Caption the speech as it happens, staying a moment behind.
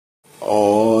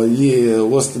Oh yeah,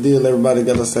 what's the deal? Everybody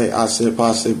gotta say Ashe,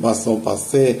 Pashe, Bason,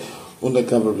 Pase.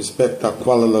 Undercover respect,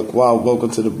 Aquala, Laqual. Welcome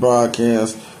to the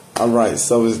broadcast. Alright,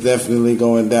 so it's definitely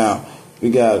going down. We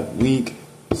got week,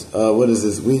 what is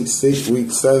this? Week 6,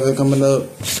 week 7 coming up.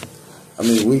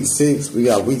 Week 6. We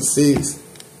got week 6. Is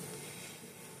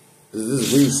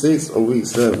this week 6 or week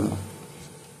 7?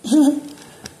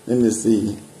 Let me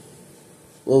see.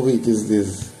 What week is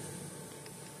this?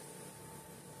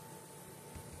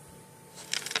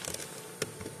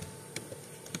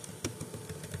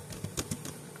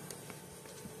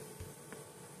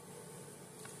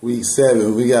 Week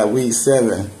 7. We got week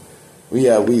 7. We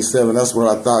got week 7. That's what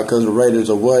I thought, because the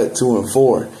Raiders are what?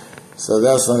 2-4. So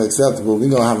that's unacceptable. We're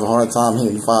going to have a hard time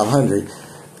hitting 500.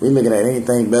 We're looking at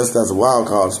anything best as a wild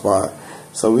card spot.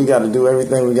 So we got to do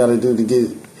everything we got to do to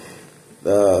get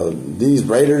these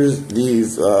Raiders,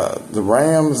 the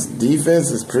Rams defense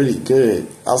is pretty good.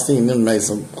 I've seen them make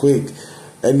some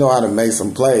they know how to make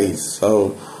some plays.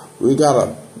 So we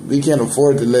can't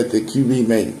afford to let the QB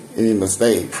make any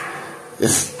mistakes.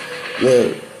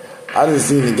 Look, I didn't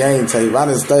see the game tape. I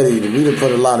didn't study. We done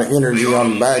put a lot of energy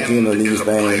on the back end of these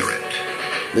things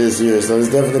this year. So it's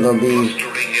definitely going to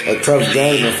be a tough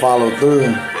game to follow through.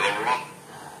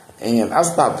 And I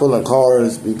stopped pulling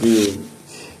cards because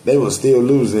they were still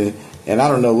losing. And I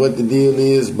don't know what the deal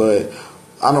is, but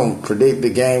I don't predict the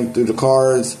game through the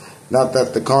cards. Not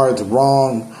that the cards are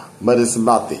wrong, but it's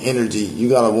about the energy. You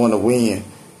got to want to win.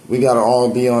 We got to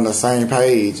all be on the same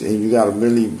page, and you got to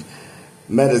really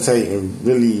meditate and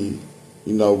really,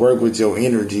 work with your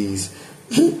energies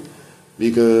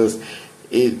because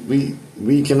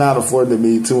we cannot afford to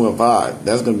be 2-5.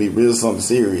 That's going to be real something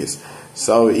serious.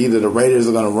 So either the Raiders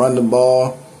are going to run the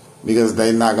ball because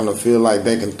they're not going to feel like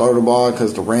they can throw the ball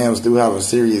because the Rams do have a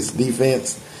serious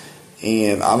defense,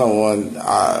 and I don't want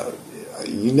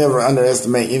you never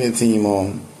underestimate any team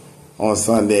on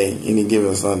Sunday, any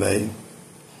given Sunday.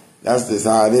 That's just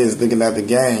how it is. Looking at the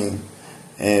game.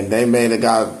 And they may have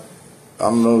got, I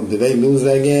don't know, did they lose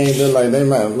that game? Look like they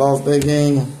might have lost that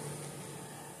game.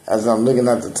 As I'm looking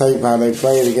at the tape, how they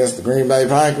played against the Green Bay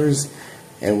Packers.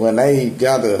 And when they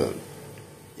got an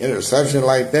interception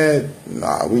like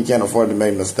that, we can't afford to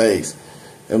make mistakes.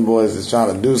 Them boys is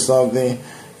trying to do something,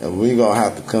 and we going to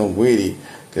have to come with it.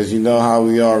 Because you know how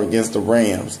we are against the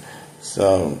Rams.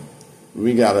 So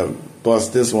we got to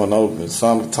bust this one open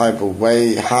some type of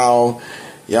way. How?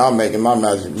 Y'all making my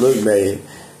magic look bad.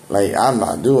 Like, I'm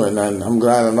not doing nothing. I'm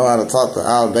glad I know how to talk to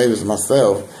Al Davis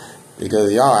myself,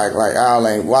 because y'all act like Al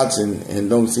ain't watching and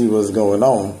don't see what's going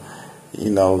on.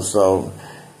 So,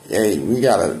 hey, we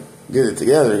got to get it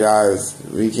together, guys.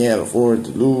 We can't afford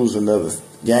to lose another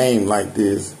game like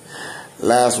this.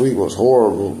 Last week was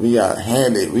horrible. We got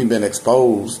handed. We've been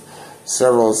exposed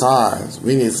several times.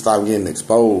 We need to stop getting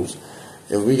exposed.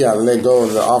 If we got to let go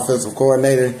of the offensive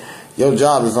coordinator, your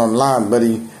job is on the line,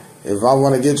 buddy. If I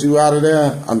want to get you out of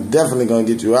there, I'm definitely going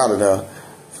to get you out of there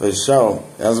for sure.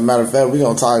 As a matter of fact, we're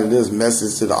going to target this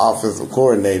message to the offensive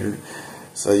coordinator.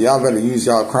 So y'all better use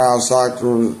y'all crown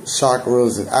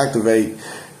chakras and activate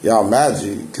y'all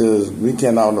magic, because we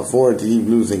cannot afford to keep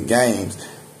losing games.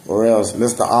 Or else,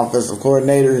 Mr. Offensive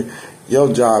Coordinator,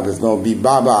 your job is going to be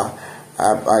bye-bye.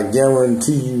 I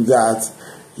guarantee you that.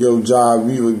 Your job,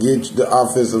 we will get the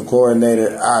offensive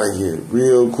coordinator out of here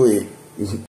real quick.